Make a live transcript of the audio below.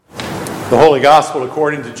The Holy Gospel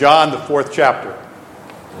according to John, the 4th chapter.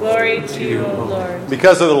 Glory to you, O Lord.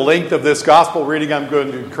 Because of the length of this Gospel reading, I'm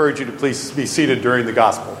going to encourage you to please be seated during the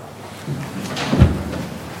Gospel.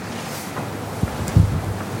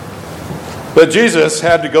 But Jesus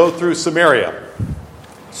had to go through Samaria.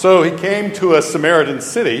 So he came to a Samaritan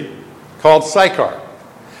city called Sychar,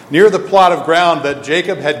 near the plot of ground that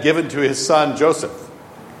Jacob had given to his son Joseph.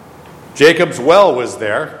 Jacob's well was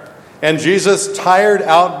there, and Jesus, tired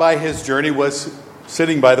out by his journey, was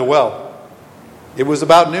sitting by the well. It was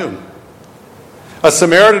about noon. A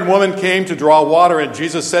Samaritan woman came to draw water, and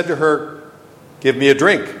Jesus said to her, "Give me a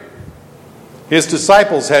drink." His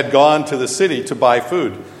disciples had gone to the city to buy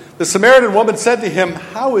food. The Samaritan woman said to him,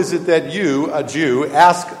 "How is it that you, a Jew,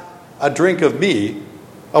 ask a drink of me,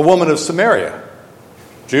 a woman of Samaria?"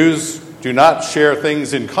 Jews do not share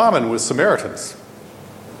things in common with Samaritans.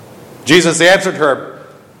 Jesus answered her,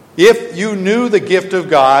 "If you knew the gift of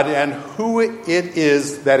God and who it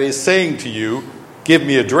is that is saying to you, 'Give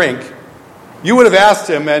me a drink,' you would have asked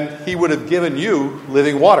him, and he would have given you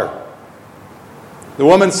living water." The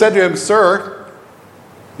woman said to him, "Sir,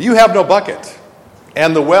 you have no bucket,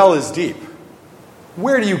 and the well is deep.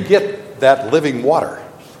 Where do you get that living water?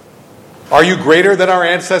 Are you greater than our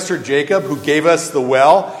ancestor Jacob, who gave us the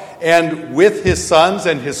well, and with his sons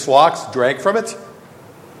and his flocks drank from it?"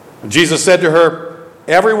 And Jesus said to her,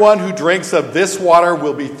 "Everyone who drinks of this water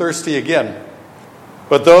will be thirsty again.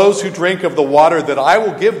 But those who drink of the water that I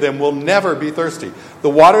will give them will never be thirsty. The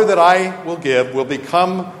water that I will give will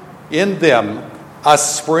become in them a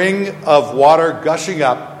spring of water gushing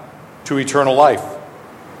up to eternal life."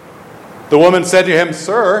 The woman said to him,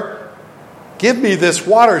 "Sir, give me this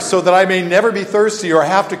water so that I may never be thirsty or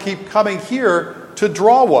have to keep coming here to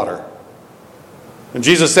draw water." And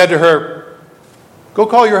Jesus said to her, "Go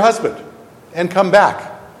call your husband and come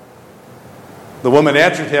back." The woman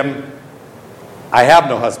answered him, "I have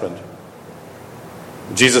no husband."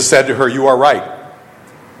 Jesus said to her, "You are right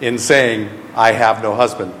in saying, 'I have no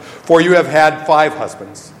husband,' for you have had 5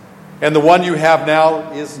 husbands, and the one you have now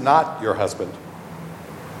is not your husband.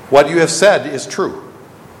 What you have said is true."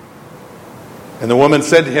 And the woman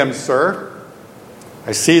said to him, "Sir,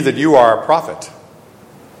 I see that you are a prophet.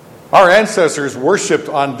 Our ancestors worshipped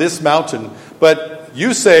on this mountain, but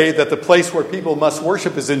you say that the place where people must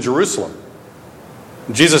worship is in Jerusalem."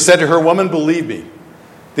 And Jesus said to her, "Woman, believe me,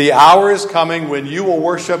 the hour is coming when you will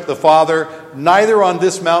worship the Father neither on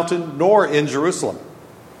this mountain nor in Jerusalem.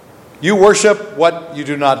 You worship what you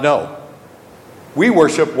do not know. We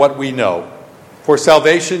worship what we know, for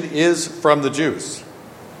salvation is from the Jews.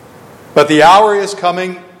 But the hour is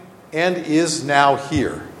coming and is now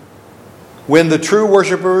here, when the true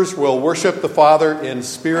worshipers will worship the Father in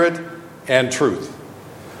spirit and truth.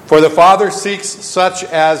 For the Father seeks such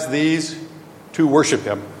as these to worship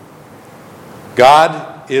him. God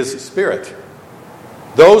is spirit.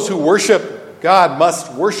 Those who worship God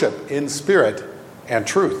must worship in spirit and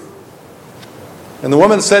truth." And the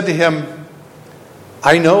woman said to him,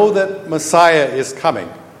 "I know that Messiah is coming,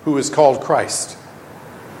 who is called Christ.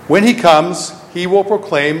 When he comes, he will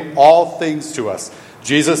proclaim all things to us."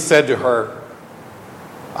 Jesus said to her,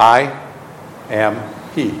 "I am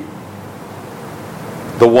he,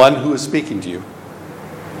 the one who is speaking to you."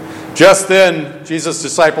 Just then, Jesus'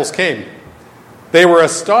 disciples came. They were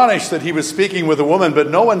astonished that he was speaking with a woman, but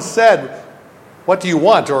no one said, "What do you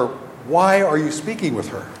want?" or "Why are you speaking with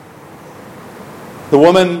her?" The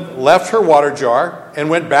woman left her water jar and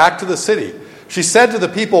went back to the city. She said to the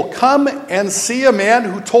people, "Come and see a man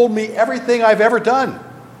who told me everything I've ever done.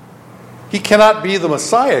 He cannot be the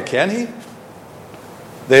Messiah, can he?"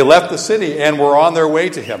 They left the city and were on their way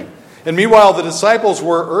to him. And meanwhile, the disciples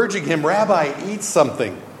were urging him, "Rabbi, eat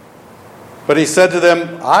something." But he said to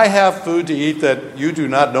them, "I have food to eat that you do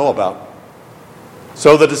not know about."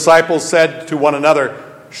 So the disciples said to one another,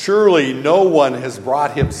 "Surely no one has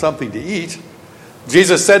brought him something to eat."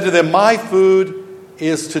 Jesus said to them, "My food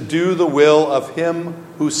is to do the will of him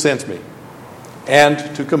who sent me,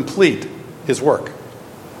 and to complete his work.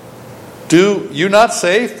 Do you not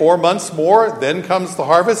say, 4 months more, then comes the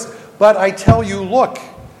harvest? But I tell you, look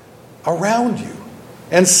around you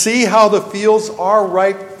and see how the fields are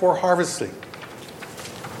ripe for harvesting.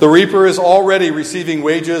 The reaper is already receiving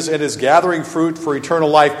wages and is gathering fruit for eternal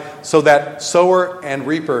life, so that sower and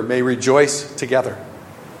reaper may rejoice together.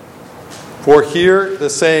 For here the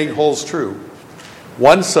saying holds true: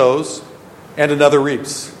 one sows and another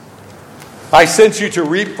reaps. I sent you to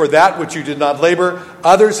reap for that which you did not labor.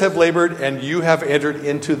 Others have labored, and you have entered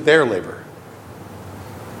into their labor."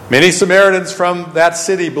 Many Samaritans from that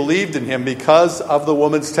city believed in him because of the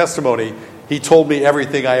woman's testimony. He told me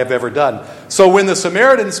everything I have ever done." So when the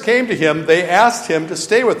Samaritans came to him, they asked him to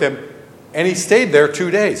stay with them, and he stayed there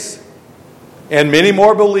 2 days. And many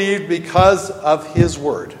more believed because of his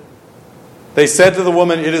word. They said to the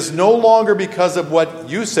woman, "It is no longer because of what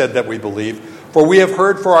you said that we believe, for we have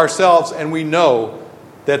heard for ourselves, and we know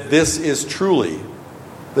that this is truly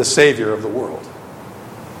the Savior of the world."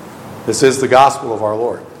 This is the gospel of our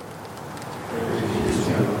Lord.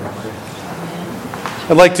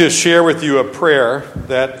 I'd like to share with you a prayer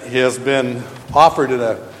that has been offered in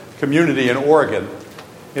a community in Oregon.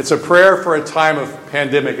 It's a prayer for a time of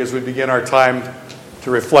pandemic as we begin our time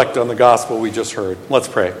to reflect on the gospel we just heard. Let's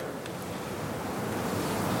pray.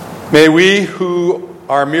 May we who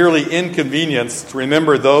are merely inconvenienced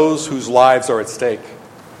remember those whose lives are at stake.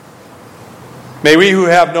 May we who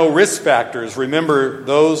have no risk factors remember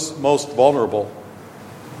those most vulnerable.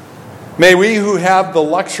 May we who have the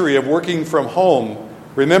luxury of working from home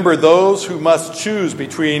remember those who must choose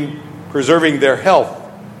between preserving their health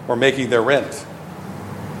or making their rent.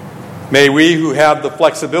 May we who have the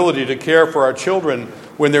flexibility to care for our children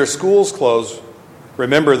when their schools close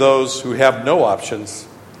remember those who have no options.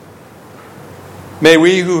 May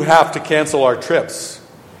we who have to cancel our trips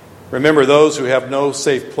remember those who have no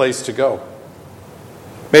safe place to go.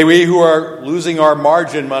 May we who are losing our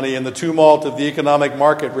margin money in the tumult of the economic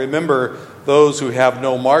market remember those who have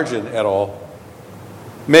no margin at all.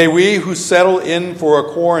 May we who settle in for a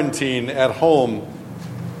quarantine at home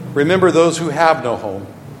remember those who have no home.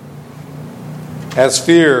 As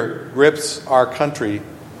fear grips our country,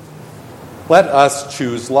 let us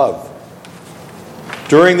choose love.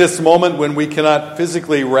 During this moment when we cannot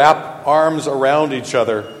physically wrap arms around each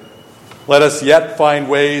other, let us yet find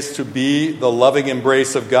ways to be the loving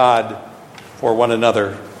embrace of God for one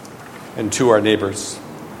another and to our neighbors.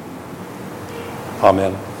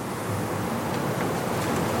 Amen.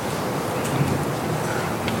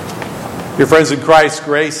 Dear friends in Christ,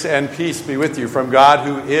 grace and peace be with you from God,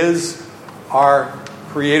 who is our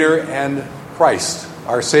Creator and Christ,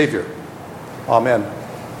 our Savior. Amen.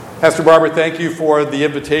 Pastor Barbara, thank you for the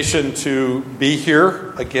invitation to be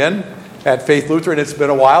here again at Faith Lutheran. It's been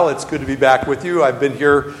a while. It's good to be back with you. I've been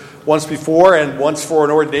here once before and once for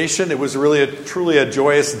an ordination. It was really truly a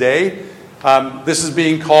joyous day. This is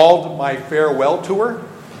being called my farewell tour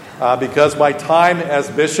because my time as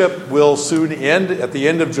bishop will soon end at the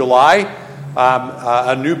end of July.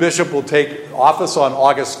 A new bishop will take office on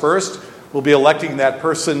August 1st. We'll be electing that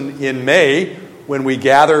person in May when we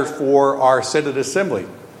gather for our Synod Assembly.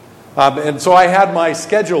 And so I had my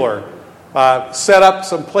scheduler set up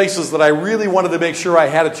some places that I really wanted to make sure I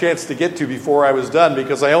had a chance to get to before I was done,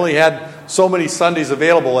 because I only had so many Sundays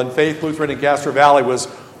available, and Faith Lutheran in Castro Valley was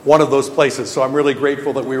one of those places. So I'm really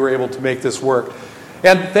grateful that we were able to make this work.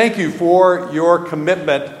 And thank you for your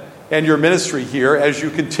commitment and your ministry here as you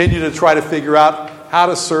continue to try to figure out how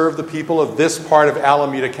to serve the people of this part of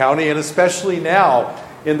Alameda County, and especially now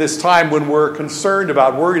in this time when we're worried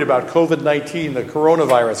about COVID-19, the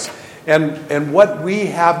coronavirus, and what we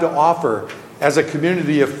have to offer as a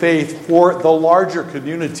community of faith for the larger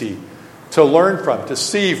community to learn from, to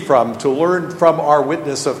see from, to learn from our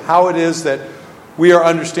witness of how it is that we are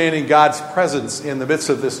understanding God's presence in the midst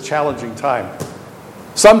of this challenging time.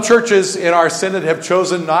 Some churches in our synod have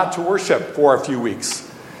chosen not to worship for a few weeks,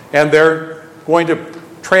 and they're going to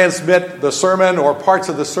transmit the sermon or parts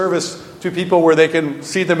of the service to people where they can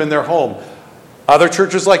see them in their home. Other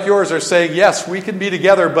churches like yours are saying, yes, we can be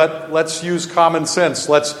together, but let's use common sense.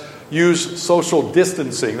 Let's use social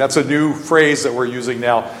distancing. That's a new phrase that we're using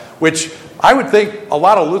now, which I would think a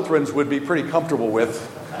lot of Lutherans would be pretty comfortable with,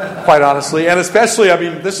 quite honestly. And especially,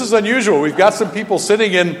 this is unusual. We've got some people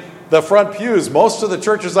sitting in the front pews. Most of the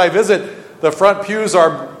churches I visit, the front pews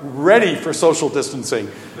are ready for social distancing.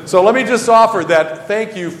 So let me just offer that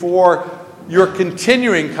thank you for your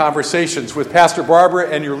continuing conversations with Pastor Barbara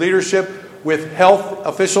and your leadership, with health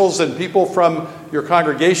officials and people from your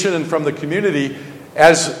congregation and from the community,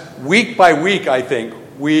 as week by week, I think,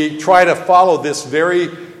 we try to follow this very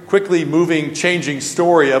quickly moving, changing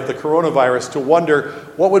story of the coronavirus to wonder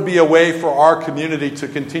what would be a way for our community to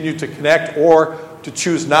continue to connect or to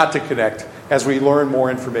choose not to connect as we learn more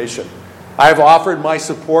information. I have offered my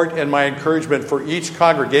support and my encouragement for each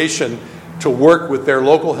congregation to work with their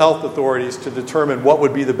local health authorities to determine what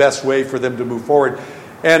would be the best way for them to move forward.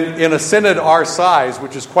 And in a synod our size,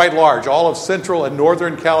 which is quite large, all of Central and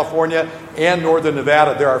Northern California and Northern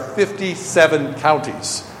Nevada, there are 57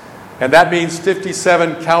 counties. And that means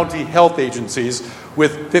 57 county health agencies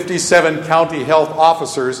with 57 county health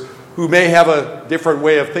officers who may have a different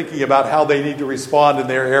way of thinking about how they need to respond in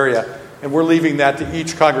their area. And we're leaving that to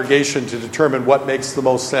each congregation to determine what makes the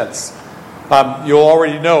most sense. You'll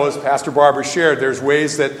already know, as Pastor Barbara shared, there's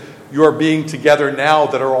ways that you are being together now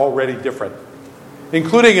that are already different,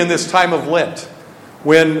 including in this time of Lent,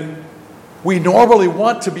 when we normally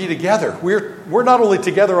want to be together. We're not only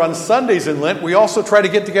together on Sundays in Lent, we also try to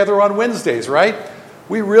get together on Wednesdays, right?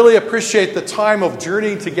 We really appreciate the time of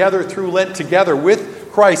journeying together through Lent together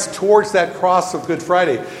with Christ towards that cross of Good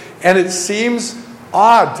Friday. And it seems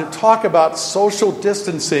odd to talk about social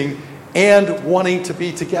distancing and wanting to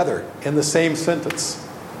be together in the same sentence.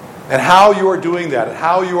 And how you are doing that, and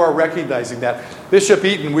how you are recognizing that. Bishop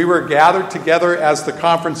Eaton, we were gathered together as the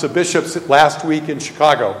Conference of Bishops last week in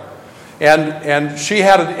Chicago. And she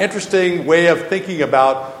had an interesting way of thinking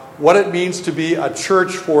about what it means to be a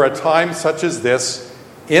church for a time such as this,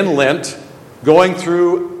 in Lent, going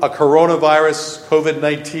through a coronavirus,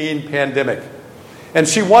 COVID-19 pandemic. And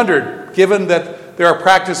she wondered, given that there are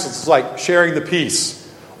practices like sharing the peace,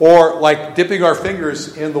 or like dipping our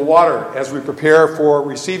fingers in the water as we prepare for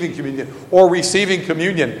receiving communion, or receiving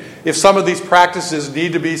communion, if some of these practices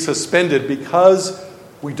need to be suspended because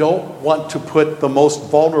we don't want to put the most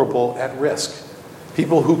vulnerable at risk,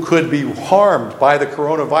 people who could be harmed by the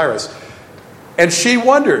coronavirus. And she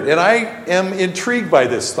wondered, and I am intrigued by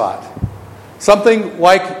this thought, something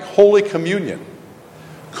like Holy Communion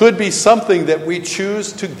could be something that we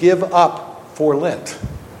choose to give up for Lent.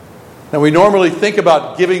 Now, we normally think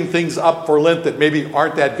about giving things up for Lent that maybe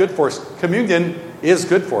aren't that good for us. Communion is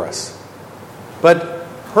good for us. But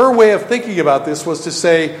her way of thinking about this was to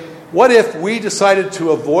say, what if we decided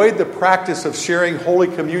to avoid the practice of sharing Holy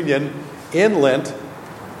Communion in Lent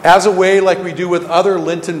as a way, like we do with other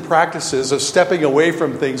Lenten practices, of stepping away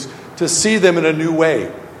from things to see them in a new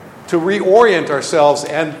way, to reorient ourselves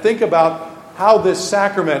and think about how this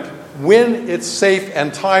sacrament, when it's safe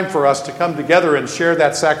and time for us to come together and share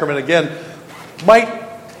that sacrament again,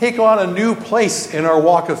 might take on a new place in our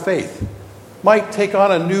walk of faith, might take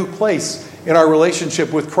on a new place in our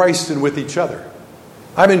relationship with Christ and with each other.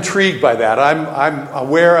 I'm intrigued by that. I'm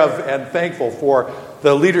aware of and thankful for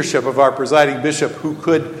the leadership of our presiding bishop, who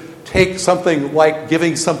could take something like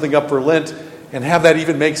giving something up for Lent and have that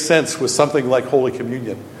even make sense with something like Holy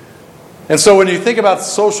Communion. And so when you think about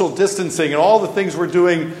social distancing and all the things we're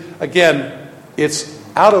doing, again, it's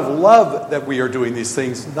out of love that we are doing these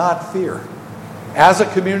things, not fear. As a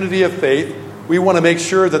community of faith, we want to make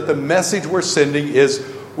sure that the message we're sending is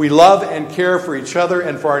we love and care for each other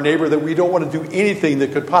and for our neighbor, that we don't want to do anything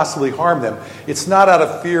that could possibly harm them. It's not out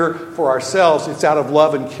of fear for ourselves, it's out of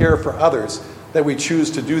love and care for others that we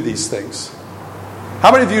choose to do these things.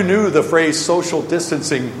 How many of you knew the phrase social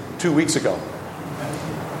distancing 2 weeks ago?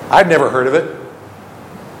 I'd never heard of it.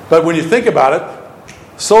 But when you think about it,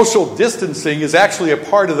 social distancing is actually a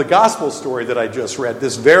part of the gospel story that I just read.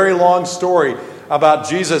 This very long story about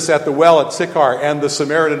Jesus at the well at Sychar and the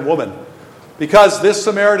Samaritan woman. Because this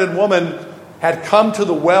Samaritan woman had come to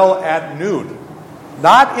the well at noon.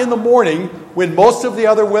 Not in the morning when most of the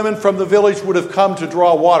other women from the village would have come to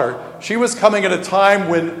draw water. She was coming at a time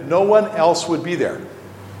when no one else would be there.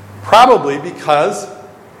 Probably because,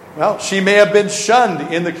 well, she may have been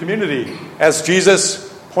shunned in the community. As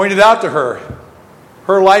Jesus pointed out to her,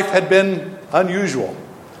 her life had been unusual.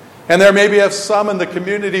 And there may be some in the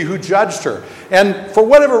community who judged her. And for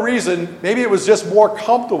whatever reason, maybe it was just more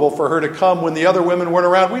comfortable for her to come when the other women weren't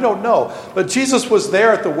around. We don't know. But Jesus was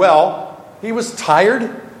there at the well. He was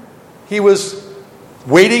tired. He was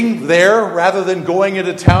waiting there rather than going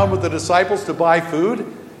into town with the disciples to buy food.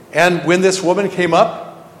 And when this woman came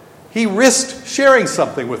up, he risked sharing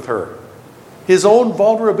something with her. His own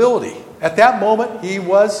vulnerability. At that moment, he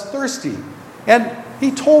was thirsty. And he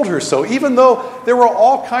told her so, even though there were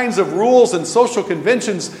all kinds of rules and social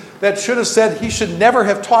conventions that should have said he should never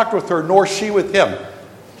have talked with her, nor she with him.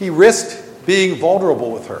 He risked being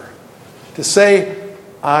vulnerable with her to say,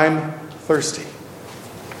 I'm thirsty.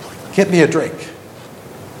 Get me a drink.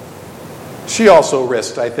 She also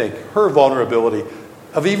risked, I think, her vulnerability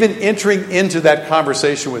of even entering into that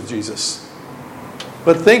conversation with Jesus.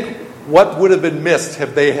 But think what would have been missed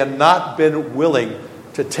if they had not been willing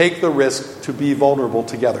to take the risk to be vulnerable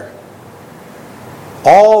together.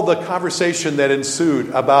 All the conversation that ensued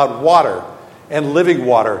about water and living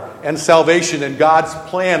water and salvation and God's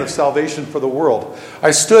plan of salvation for the world.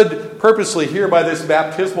 I stood purposely here by this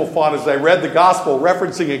baptismal font as I read the gospel,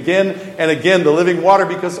 referencing again and again the living water,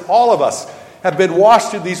 because all of us have been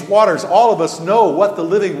washed in these waters. All of us know what the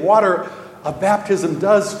living water of baptism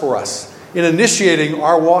does for us in initiating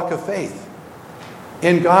our walk of faith.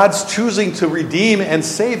 In God's choosing to redeem and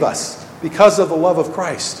save us because of the love of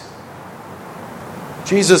Christ.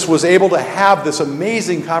 Jesus was able to have this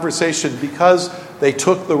amazing conversation because they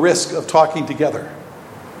took the risk of talking together.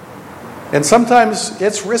 And sometimes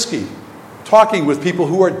it's risky talking with people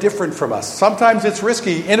who are different from us. Sometimes it's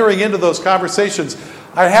risky entering into those conversations.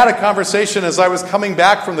 I had a conversation as I was coming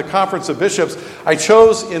back from the Conference of Bishops. I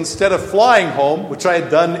chose, instead of flying home, which I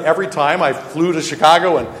had done every time, I flew to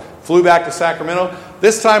Chicago and flew back to Sacramento.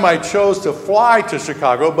 This time I chose to fly to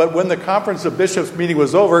Chicago, but when the Conference of Bishops meeting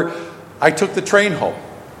was over, I took the train home.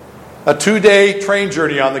 A 2-day train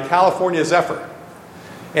journey on the California Zephyr.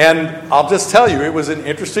 And I'll just tell you, it was an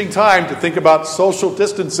interesting time to think about social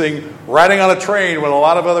distancing riding on a train with a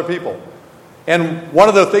lot of other people. And one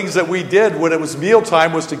of the things that we did when it was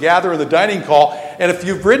mealtime was to gather in the dining hall. And if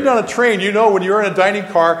you've ridden on a train, you know when you're in a dining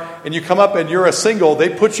car and you come up and you're a single, they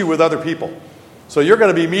put you with other people. So you're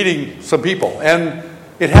going to be meeting some people. And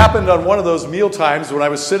it happened on one of those meal times when I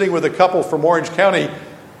was sitting with a couple from Orange County.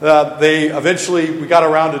 We got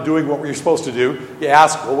around to doing what we were supposed to do. You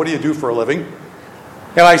ask, well, what do you do for a living?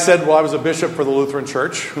 And I said, well, I was a bishop for the Lutheran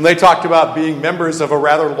Church. And they talked about being members of a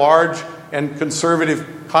rather large and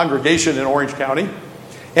conservative congregation in Orange County.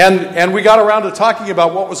 And we got around to talking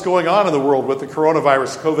about what was going on in the world with the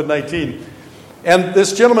coronavirus, COVID-19. And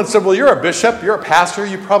this gentleman said, well, you're a bishop, you're a pastor,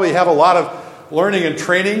 you probably have a lot of learning and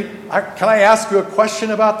training. Can I ask you a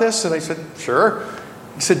question about this? And I said, sure.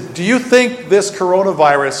 He said, do you think this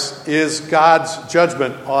coronavirus is God's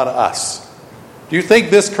judgment on us? Do you think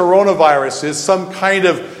this coronavirus is some kind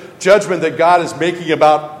of judgment that God is making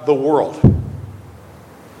about the world?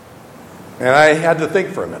 And I had to think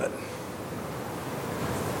for a minute.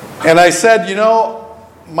 And I said,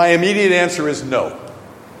 my immediate answer is no.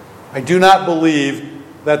 I do not believe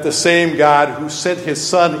that the same God who sent his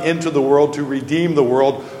Son into the world to redeem the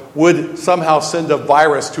world would somehow send a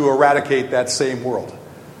virus to eradicate that same world.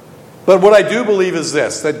 But what I do believe is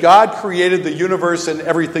this, that God created the universe and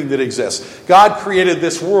everything that exists. God created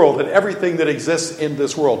this world and everything that exists in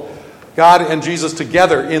this world. God and Jesus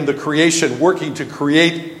together in the creation, working to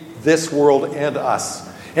create this world and us.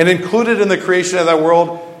 And included in the creation of that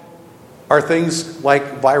world are things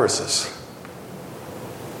like viruses.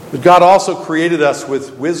 But God also created us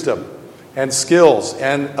with wisdom and skills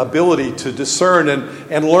and ability to discern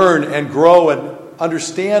and learn and grow and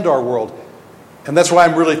understand our world. And that's why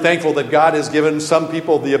I'm really thankful that God has given some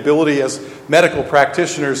people the ability as medical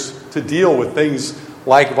practitioners to deal with things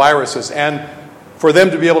like viruses and for them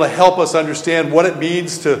to be able to help us understand what it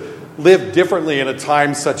means to live differently in a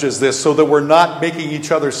time such as this so that we're not making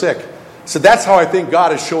each other sick. So that's how I think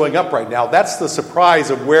God is showing up right now. That's the surprise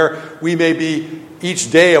of where we may be each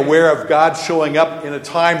day aware of God showing up in a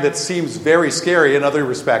time that seems very scary in other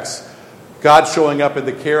respects. God showing up in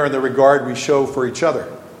the care and the regard we show for each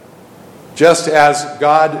other. Just as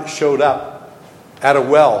God showed up at a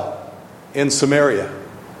well in Samaria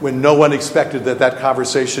when no one expected that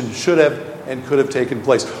conversation should have and could have taken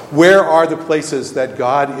place. Where are the places that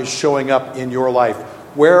God is showing up in your life?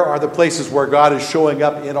 Where are the places where God is showing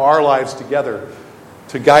up in our lives together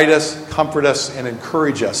to guide us, comfort us, and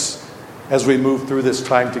encourage us as we move through this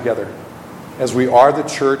time together? As we are the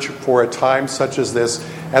church for a time such as this,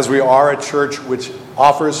 as we are a church which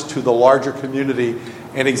offers to the larger community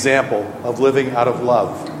an example of living out of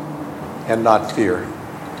love and not fear,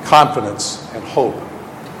 confidence and hope.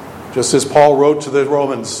 Just as Paul wrote to the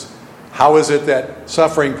Romans, how is it that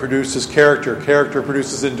suffering produces character, character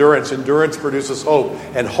produces endurance, endurance produces hope,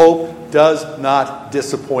 and hope does not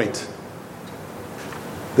disappoint?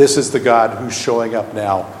 This is the God who's showing up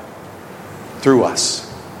now through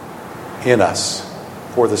us, in us,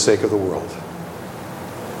 for the sake of the world.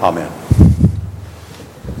 Amen.